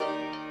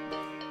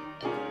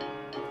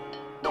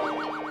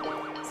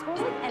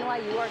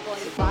NYU are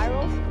going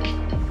viral.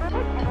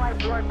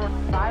 NYU are going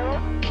viral.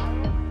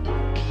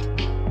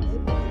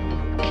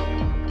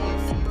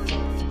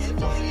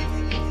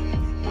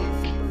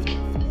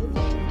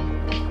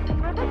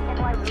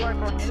 NYU are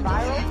going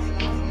viral.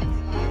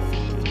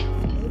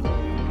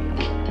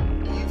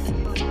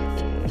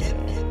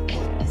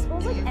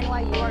 Schools like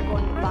NYU are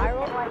going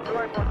viral. NYU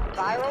are going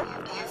viral.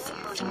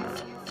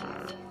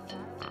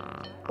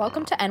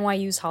 Welcome to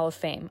NYU's Hall of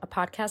Fame, a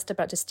podcast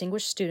about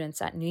distinguished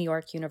students at New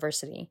York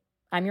University.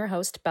 I'm your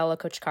host, Bella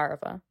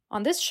Kochkarova.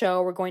 On this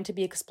show, we're going to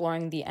be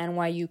exploring the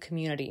NYU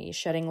community,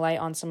 shedding light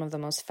on some of the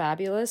most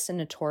fabulous and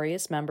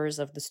notorious members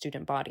of the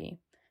student body.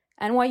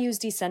 NYU's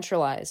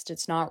decentralized.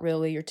 It's not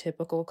really your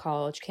typical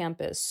college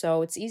campus,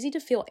 so it's easy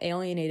to feel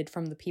alienated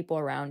from the people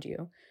around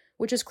you,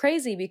 which is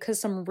crazy because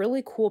some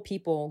really cool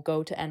people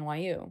go to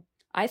NYU.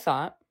 I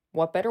thought,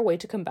 what better way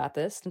to combat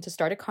this than to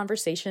start a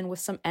conversation with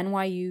some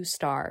NYU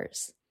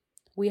stars?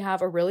 We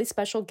have a really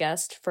special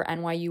guest for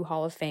NYU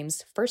Hall of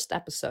Fame's first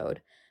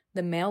episode,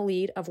 the male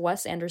lead of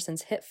Wes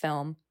Anderson's hit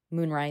film,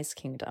 Moonrise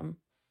Kingdom.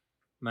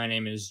 My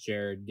name is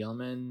Jared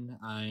Gilman.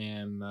 I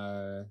am,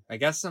 I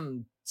guess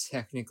I'm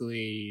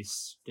technically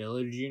still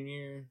a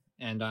junior,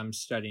 and I'm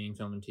studying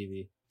film and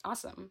TV.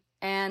 Awesome.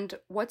 And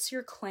what's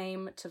your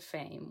claim to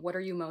fame? What are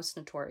you most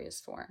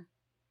notorious for?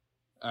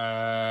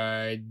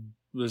 I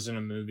was in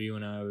a movie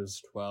when I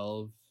was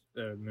 12,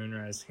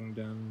 Moonrise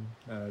Kingdom,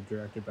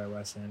 directed by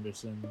Wes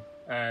Anderson.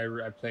 I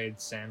played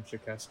Sam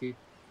Shakesky.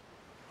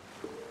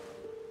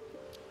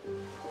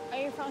 Are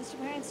your foster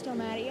parents still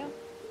mad at you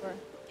for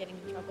getting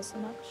in trouble so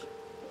much?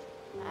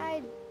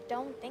 I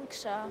don't think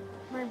so.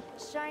 We're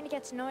starting to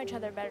get to know each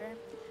other better.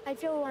 I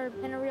feel we're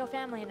in a real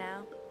family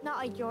now. Not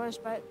like yours,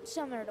 but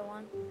similar to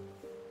one.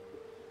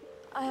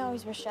 I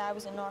always wish I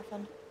was an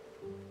orphan.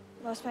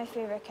 Most of my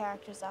favorite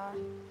characters are.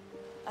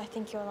 I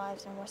think your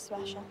lives are more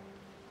special.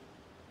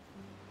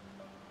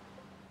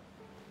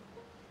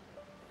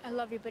 I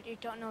love you, but you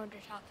don't know what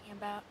you're talking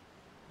about.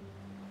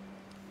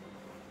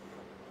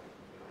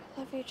 I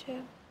love you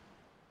too.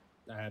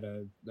 I had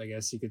I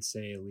guess you could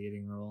say, a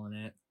leading role in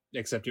it.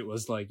 Except it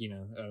was like,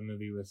 a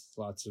movie with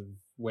lots of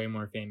way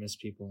more famous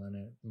people in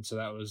it. And so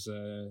that was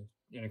an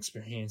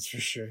experience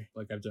for sure.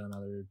 Like I've done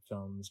other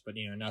films, but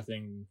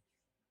nothing,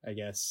 I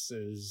guess,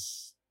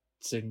 is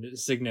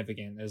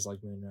significant as like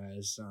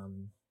Moonrise.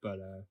 But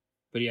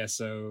yeah,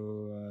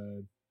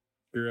 so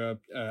grew up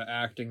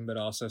acting, but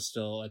also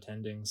still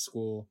attending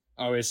school.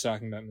 Always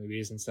talking about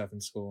movies and stuff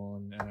in school,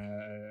 and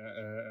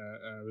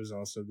I was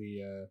also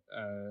the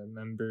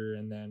member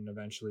and then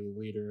eventually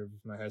leader of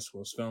my high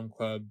school's film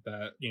club.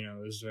 That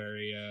was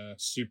very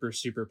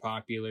super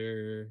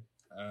popular.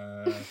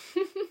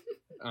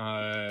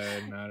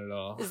 Not at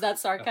all. Is that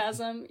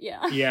sarcasm?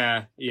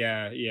 Yeah.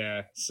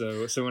 Yeah.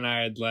 So when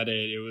I had led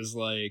it, it was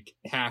like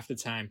half the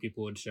time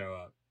people would show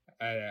up.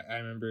 I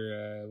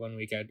remember one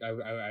week I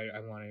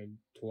wanted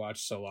to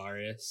watch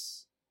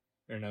Solaris,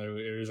 or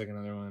it was like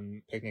another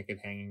one, Picnic at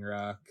Hanging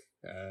Rock.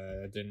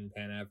 It didn't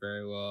pan out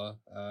very well.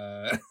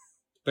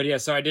 But yeah,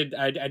 so I did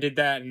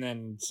that, and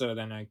then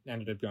I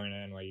ended up going to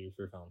NYU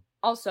for film.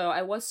 Also,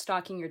 I was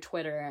stalking your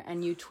Twitter,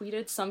 and you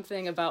tweeted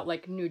something about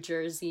like New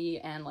Jersey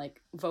and like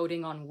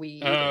voting on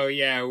weed. Oh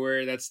yeah,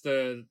 where that's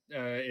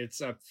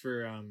it's up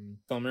for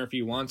Phil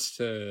Murphy wants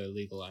to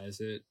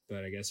legalize it,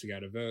 but I guess we got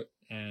to vote.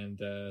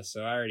 And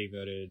so I already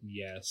voted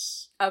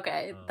yes.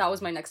 Okay, that was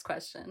my next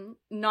question.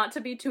 Not to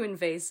be too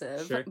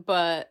invasive, sure.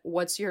 But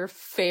what's your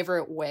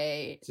favorite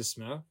way to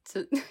smoke?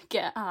 To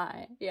get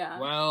high? Yeah.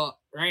 Well,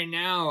 right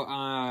now,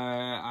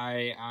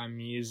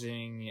 I'm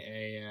using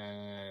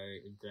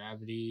a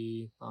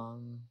gravity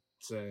bong.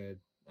 It's a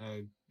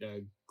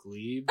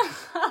Glebe.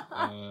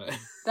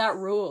 That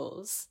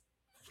rules.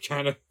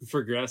 Kind of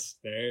progressed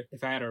there.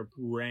 If I had a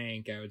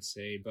rank, I would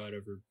say bud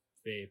over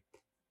vape.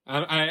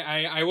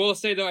 I will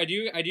say though, I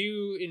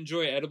do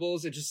enjoy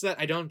edibles. It's just that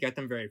I don't get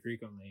them very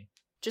frequently.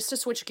 Just to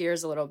switch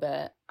gears a little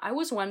bit, I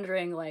was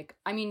wondering,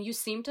 you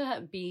seem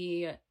to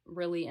be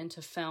really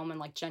into film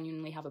and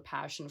genuinely have a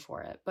passion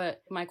for it.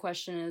 But my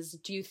question is,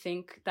 do you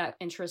think that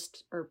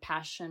interest or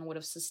passion would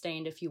have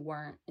sustained if you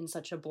weren't in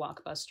such a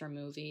blockbuster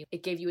movie?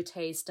 It gave you a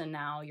taste and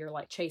now you're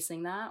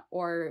chasing that?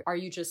 Or are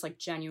you just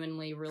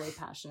genuinely really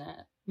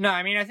passionate? No,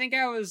 I mean, I think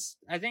I would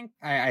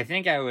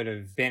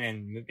have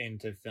been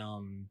into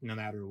film no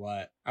matter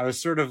what. I was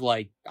sort of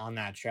on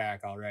that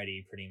track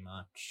already pretty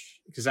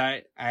much, because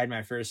I had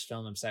my first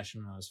film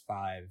obsession when I was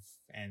 5,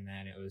 and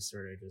then it was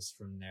sort of just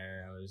from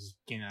there.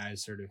 I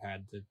sort of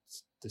had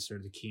the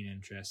sort of keen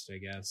interest, I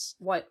guess.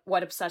 What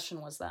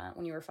obsession was that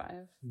when you were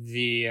 5?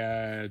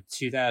 The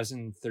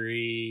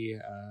 2003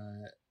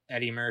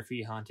 Eddie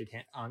Murphy Haunted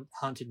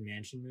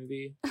Mansion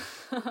movie.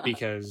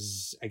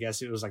 Because I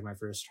guess it was my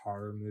first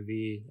horror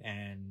movie,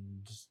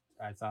 and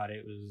I thought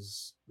it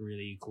was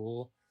really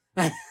cool.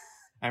 I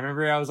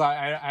remember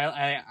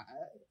I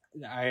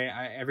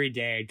every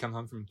day I'd come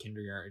home from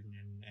kindergarten,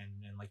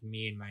 and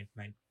me and my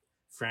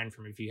friend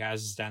from a few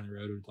houses down the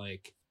road would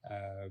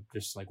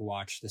just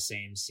watch the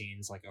same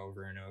scenes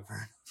over and over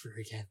and over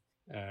again.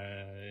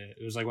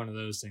 It was like one of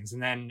those things.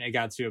 And then it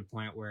got to a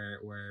point where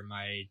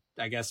my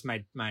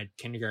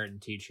kindergarten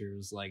teacher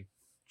was like,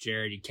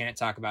 Jared, you can't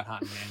talk about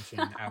Haunted Mansion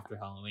after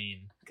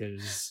Halloween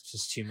because it's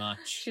just too much.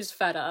 She's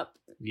fed up.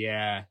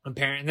 Yeah.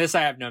 Apparently, this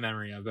I have no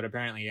memory of, but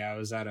apparently, yeah, I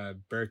was at a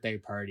birthday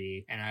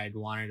party and I'd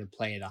wanted to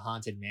play the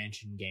Haunted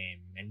Mansion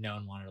game and no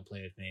one wanted to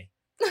play with me.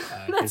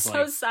 That's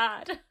so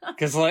sad.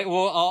 Because, like,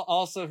 well,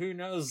 also, who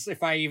knows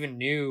if I even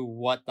knew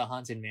what the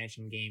Haunted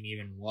Mansion game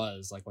even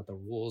was, like what the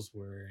rules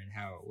were and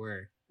how it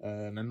worked.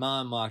 My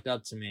mom walked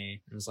up to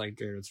me and was like,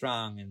 Jared, what's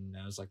wrong? And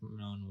I was like,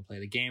 no one will play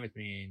the game with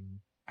me. And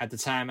at the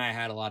time, I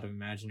had a lot of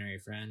imaginary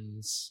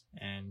friends,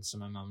 and so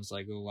my mom was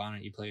like, well, why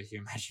don't you play with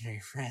your imaginary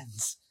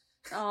friends?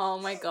 Oh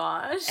my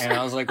gosh. And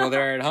I was like, well,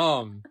 they're at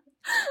home.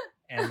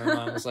 And my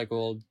mom was like,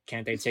 well,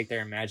 can't they take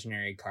their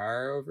imaginary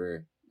car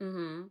over?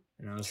 Mm-hmm.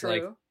 And I was True.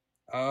 like,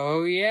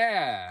 oh,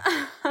 yeah.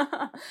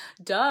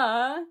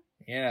 Duh.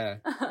 Yeah.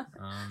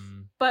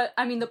 But,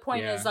 I mean, the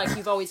point Yeah. is, like,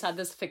 you've always had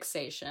this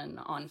fixation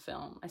on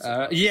film, I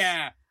suppose.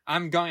 Yeah.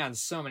 I'm going on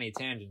so many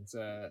tangents.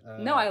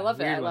 No, I love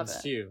it. Weird I love ones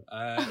it. too.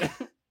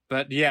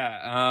 But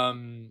yeah,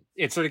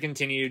 it sort of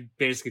continued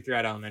basically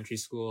throughout elementary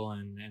school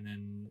and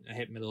then I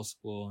hit middle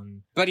school.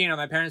 But you know,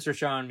 my parents were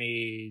showing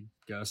me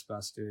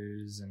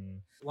Ghostbusters, and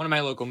one of my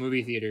local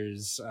movie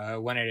theaters,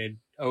 when it had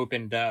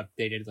opened up,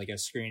 they did like a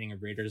screening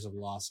of Raiders of the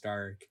Lost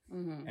Ark.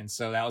 Mm-hmm. And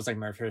so that was like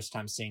my first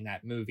time seeing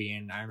that movie.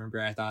 And I remember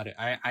I thought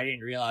I didn't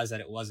realize that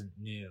it wasn't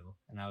new.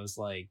 And I was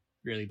like,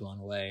 really blown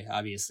away.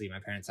 Obviously,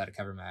 my parents had to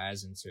cover my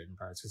eyes in certain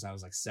parts because I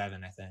was like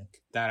 7, I think.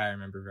 That I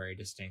remember very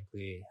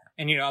distinctly.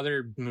 And, you know,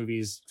 other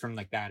movies from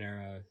like that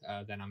era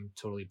that I'm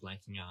totally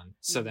blanking on.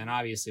 So then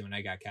obviously when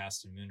I got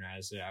cast in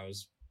Moonrise, I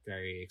was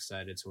very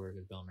excited to work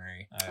with Bill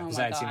Murray because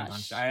I had seen a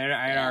bunch. I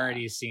had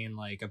already seen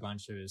like a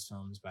bunch of his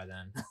films by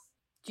then.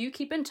 Do you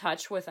keep in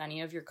touch with any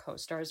of your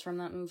co-stars from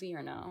that movie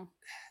or no?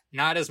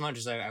 Not as much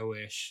as I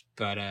wish,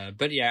 but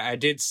yeah, I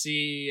did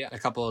see a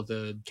couple of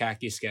the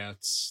Khaki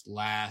Scouts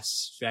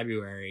last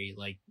February.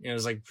 Like it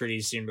was like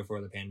pretty soon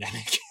before the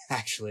pandemic,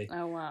 actually.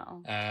 Oh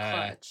wow,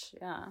 clutch,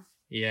 yeah.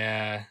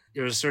 Yeah, it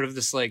was sort of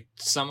this like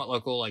somewhat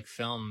local like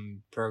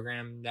film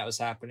program that was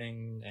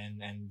happening,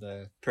 and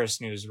the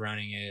person who was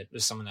running it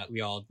was someone that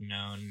we all had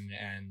known,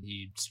 and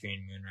he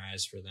screened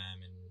Moonrise for them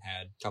and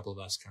had a couple of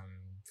us come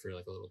for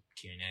like a little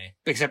Q&A.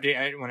 Except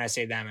when I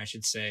say them, I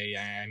should say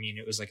I mean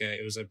it was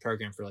a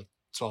program for like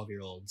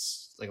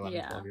 12-year-olds, like 11,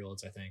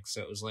 12-year-olds, I think.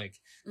 So it was like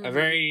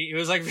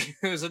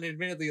it was an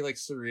admittedly like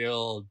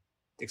surreal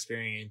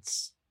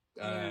experience.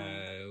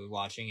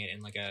 Watching it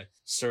in like a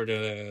sort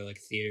of like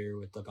theater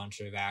with a bunch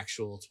of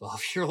actual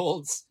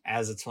 12-year-olds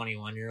as a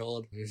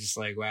 21-year-old. It was just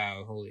like,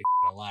 wow, holy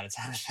shit, a lot of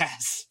time has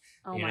passed.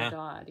 Oh my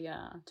God,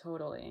 yeah,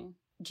 totally.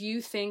 Do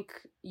you think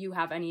you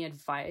have any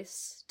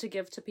advice to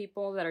give to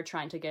people that are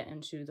trying to get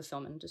into the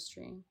film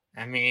industry?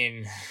 I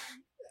mean,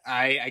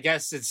 I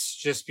guess it's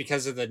just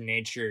because of the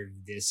nature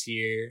of this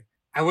year.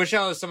 I wish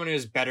I was someone who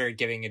was better at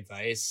giving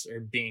advice or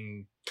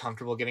being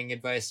comfortable giving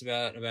advice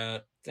about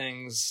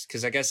things.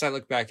 Because I guess I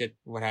look back at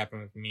what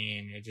happened with me,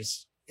 and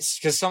it's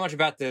because so much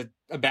about it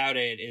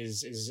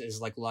is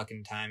like luck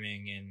and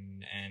timing,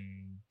 and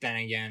then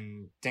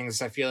again,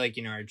 things I feel like,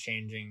 you know, are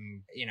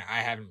changing. You know, I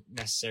haven't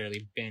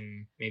necessarily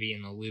been maybe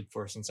in the loop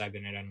for since I've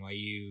been at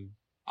NYU.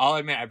 I'll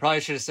admit, I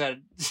probably should have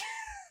said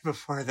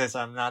before this,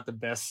 I'm not the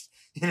best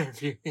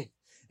interviewee.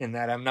 In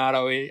that I'm not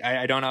always,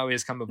 I don't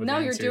always come up with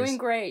answers. You're doing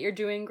great. You're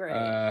doing great.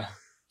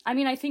 I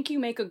mean, I think you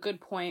make a good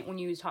point when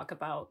you talk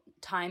about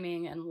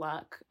timing and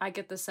luck. I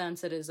get the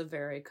sense it is a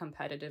very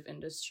competitive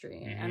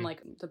industry. Mm-hmm. And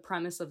like the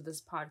premise of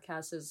this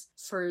podcast is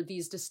for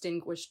these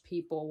distinguished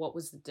people, what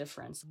was the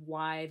difference?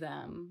 Why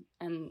them?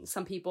 And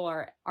some people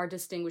are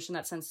distinguished in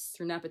that sense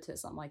through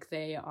nepotism. Like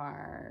they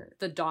are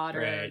the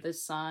daughter, the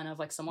son of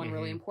like someone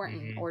really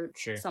important. Or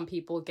some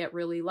people get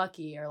really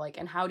lucky, or like,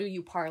 and how do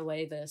you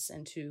parlay this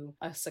into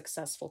a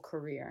successful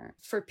career?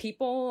 For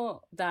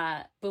people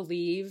that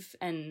believe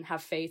and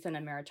have faith in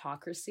a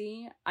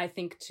meritocracy, I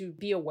think to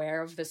be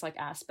aware of this like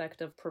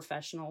aspect of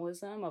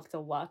professionalism, of the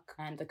luck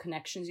and the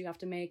connections you have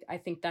to make, I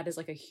think that is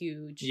like a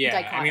huge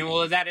dichotomy. I mean,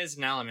 well, that is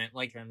an element,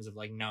 like in terms of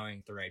like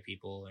knowing the right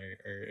people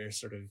or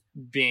sort of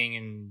being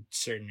in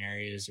certain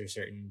areas or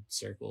certain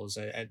circles.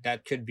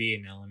 That could be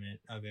an element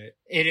of it.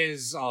 It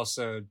is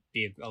also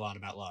be a lot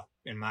about luck.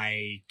 In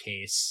my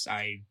case,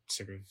 I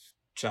sort of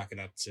chalk it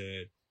up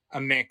to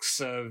a mix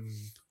of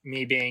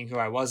me being who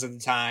I was at the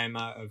time,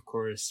 of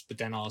course, but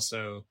then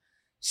also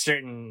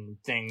certain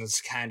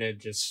things kind of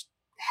just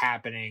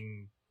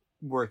happening,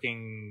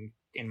 working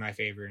in my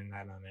favor in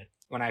that moment.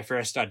 When I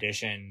first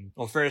auditioned,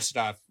 well, first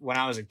off, when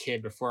I was a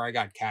kid, before I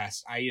got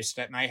cast, I used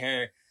to, my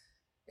hair,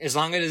 as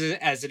long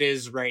as it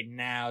is right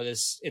now,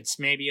 it's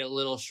maybe a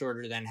little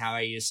shorter than how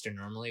I used to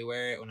normally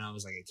wear it when I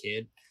was like a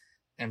kid.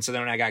 And so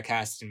then when I got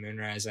cast in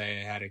Moonrise, I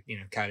had to, you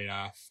know, cut it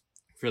off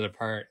for the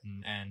part.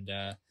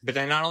 But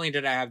then not only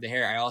did I have the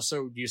hair, I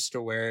also used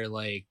to wear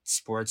like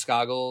sports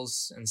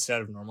goggles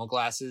instead of normal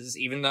glasses,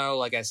 even though,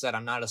 like I said,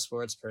 I'm not a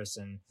sports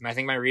person. I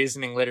think my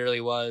reasoning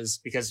literally was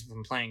because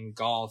from playing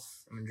golf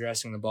I'm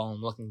addressing the ball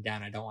and looking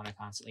down, I don't want to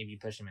constantly be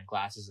pushing my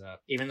glasses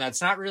up. Even though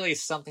it's not really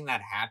something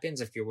that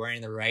happens if you're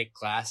wearing the right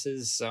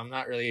glasses, so I'm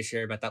not really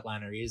sure about that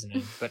line of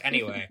reasoning. But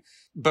anyway,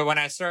 but when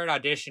I started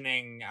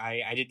auditioning,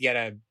 I did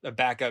get a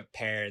backup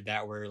pair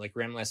that were like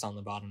rimless on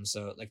the bottom,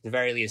 so like the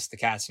very least the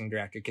casting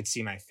director could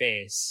see my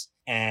face.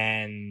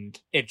 And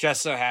it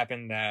just so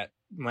happened that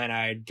when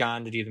I'd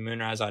gone to do the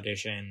Moonrise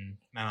audition,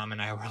 my mom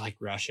and I were like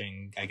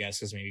rushing, I guess,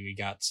 because maybe we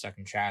got stuck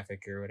in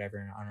traffic or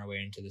whatever on our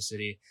way into the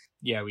city.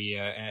 Yeah, we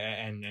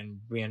and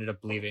we ended up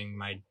leaving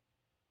my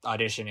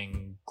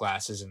auditioning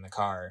glasses in the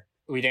car.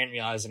 We didn't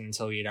realize it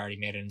until we had already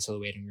made it into the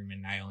waiting room,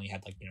 and I only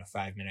had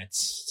 5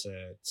 minutes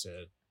to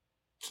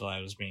till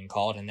I was being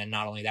called. And then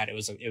not only that, it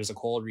was a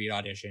cold read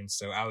audition,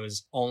 so I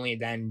was only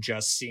then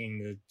just seeing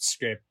the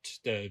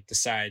script, the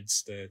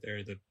sides,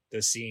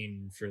 the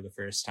scene for the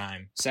first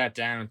time. Sat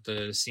down with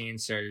the scene,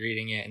 started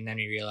reading it, and then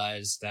we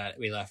realized that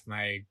we left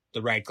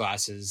the right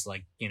glasses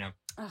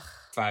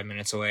 5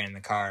 minutes away in the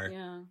car.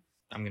 Yeah.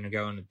 I'm gonna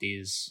go in with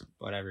these,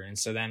 whatever. And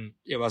so then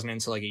it wasn't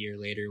until like a year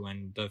later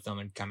when the film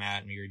had come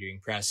out and we were doing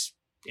press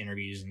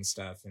interviews and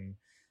stuff, and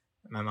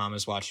my mom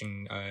was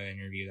watching an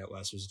interview that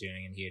Wes was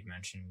doing, and he had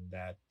mentioned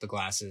that the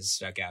glasses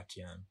stuck out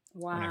to him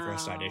when I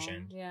first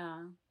auditioned.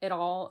 Yeah.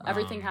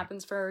 Everything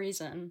happens for a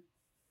reason.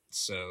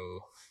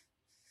 So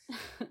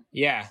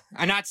yeah,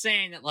 I'm not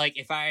saying that like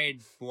if I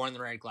had worn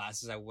the right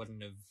glasses, I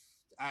wouldn't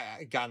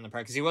have gotten the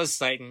part, because he was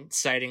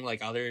citing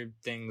like other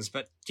things,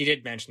 but he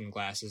did mention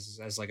glasses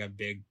as like a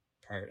big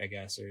part, I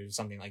guess, or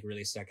something like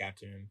really stuck out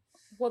to him.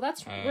 Well,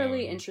 that's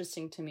really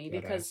interesting to me,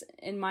 because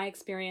in my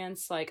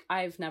experience, like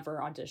I've never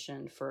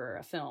auditioned for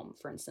a film,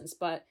 for instance,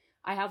 but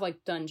I have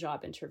like done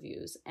job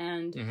interviews,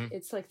 and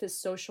it's like this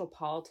social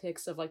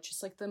politics of like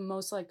just like the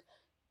most like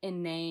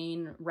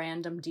inane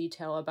random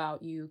detail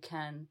about you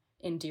can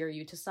endear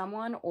you to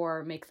someone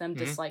or make them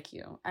dislike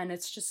you, and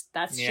that's just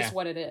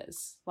what it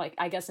is, like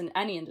I guess in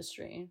any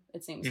industry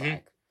it seems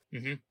like.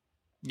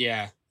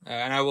 Yeah,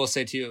 and I will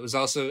say too,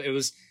 it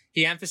was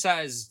he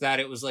emphasized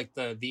that it was like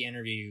the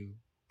interview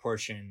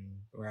portion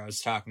where I was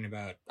talking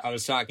about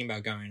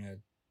going to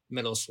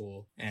middle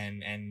school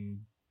and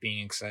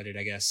being excited,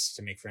 I guess,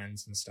 to make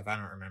friends and stuff. I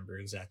don't remember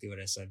exactly what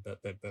I said, but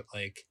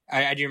like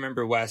I do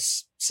remember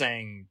Wes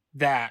saying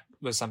that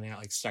was something that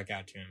like stuck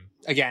out to him.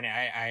 Again,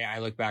 I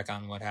look back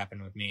on what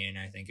happened with me, and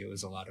I think it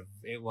was luck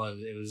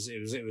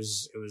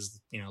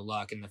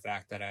in the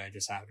fact that I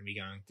just happened to be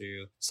going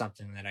through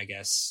something that I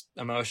guess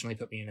emotionally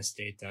put me in a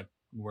state that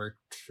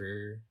worked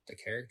for the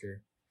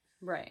character.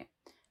 Right.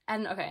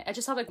 And okay, I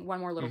just have like one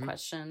more little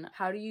question.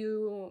 How do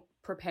you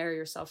prepare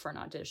yourself for an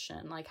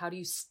audition? Like, how do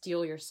you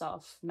steel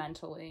yourself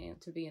mentally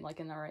to be like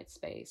in the right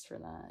space for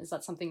that? Is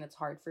that something that's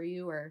hard for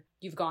you, or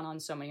you've gone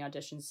on so many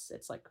auditions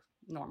it's like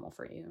normal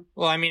for you?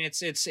 Well, I mean,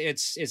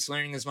 it's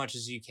learning as much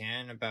as you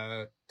can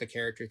about the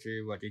character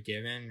through what you're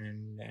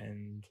given,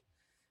 and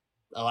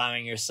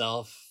allowing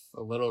yourself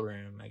a little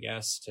room, I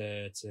guess,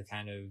 to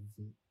kind of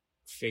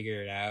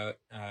figure it out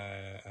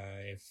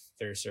if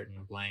there are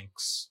certain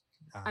blanks.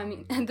 I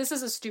mean, and this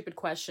is a stupid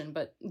question,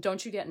 but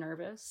don't you get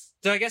nervous?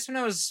 So I guess when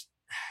I was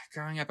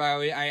growing up,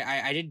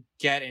 I did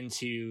get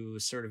into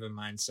sort of a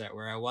mindset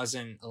where I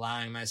wasn't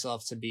allowing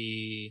myself to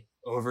be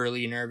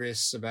overly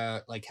nervous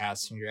about like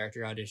casting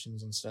director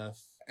auditions and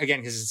stuff.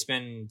 Again, because it's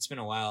been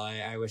a while.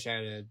 I wish I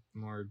had a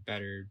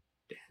better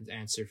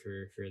answer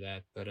for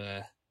that, but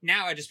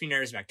now I'd just be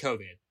nervous about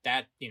COVID.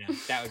 That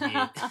would be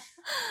it.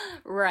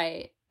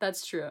 Right,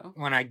 that's true.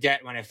 When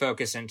I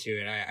focus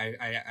into it,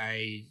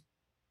 I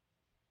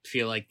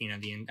feel like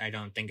I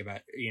don't think about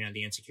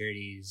the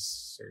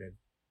insecurities sort of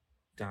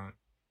don't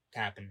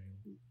happen.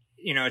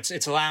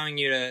 It's allowing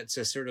you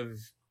to sort of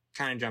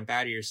kind of jump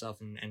out of yourself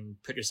and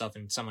put yourself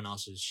in someone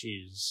else's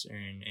shoes, or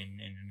in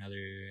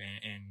another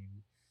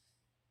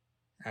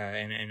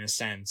in a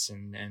sense,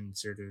 and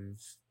sort of.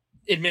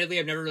 Admittedly,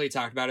 I've never really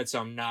talked about it, so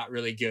I'm not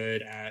really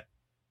good at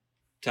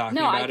talking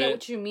about it. No, I get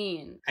what you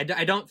mean.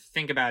 I don't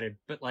think about it,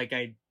 but like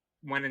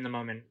when in the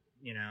moment,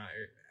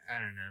 I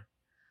don't know.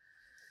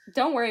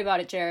 Don't worry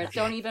about it, Jared. Okay.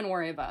 Don't even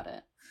worry about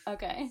it.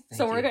 Okay.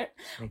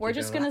 We're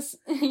just gonna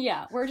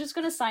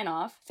sign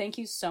off. Thank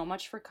you so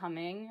much for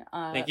coming.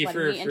 Thank you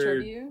for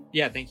interview.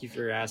 Yeah, thank you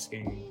for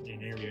asking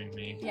and interviewing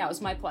me. Yeah, it was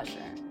my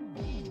pleasure.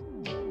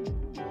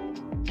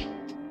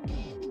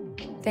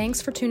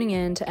 Thanks for tuning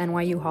in to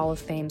NYU Hall of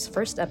Fame's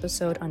first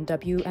episode on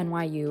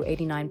WNYU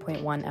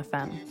 89.1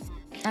 FM.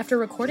 After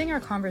recording our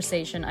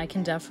conversation, I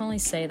can definitely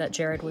say that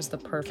Jared was the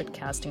perfect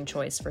casting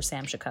choice for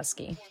Sam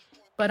Shakusky.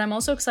 But I'm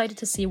also excited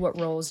to see what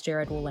roles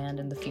Jared will land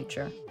in the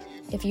future.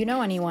 If you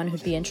know anyone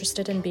who'd be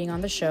interested in being on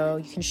the show,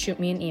 you can shoot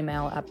me an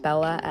email at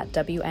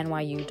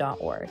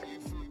bella@wnyu.org.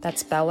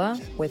 That's Bella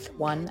with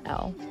one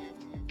L.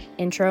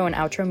 Intro and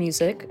outro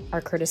music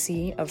are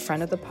courtesy of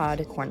friend of the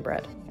pod,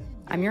 Cornbread.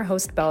 I'm your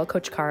host, Bella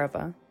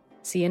Kochkarova.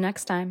 See you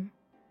next time.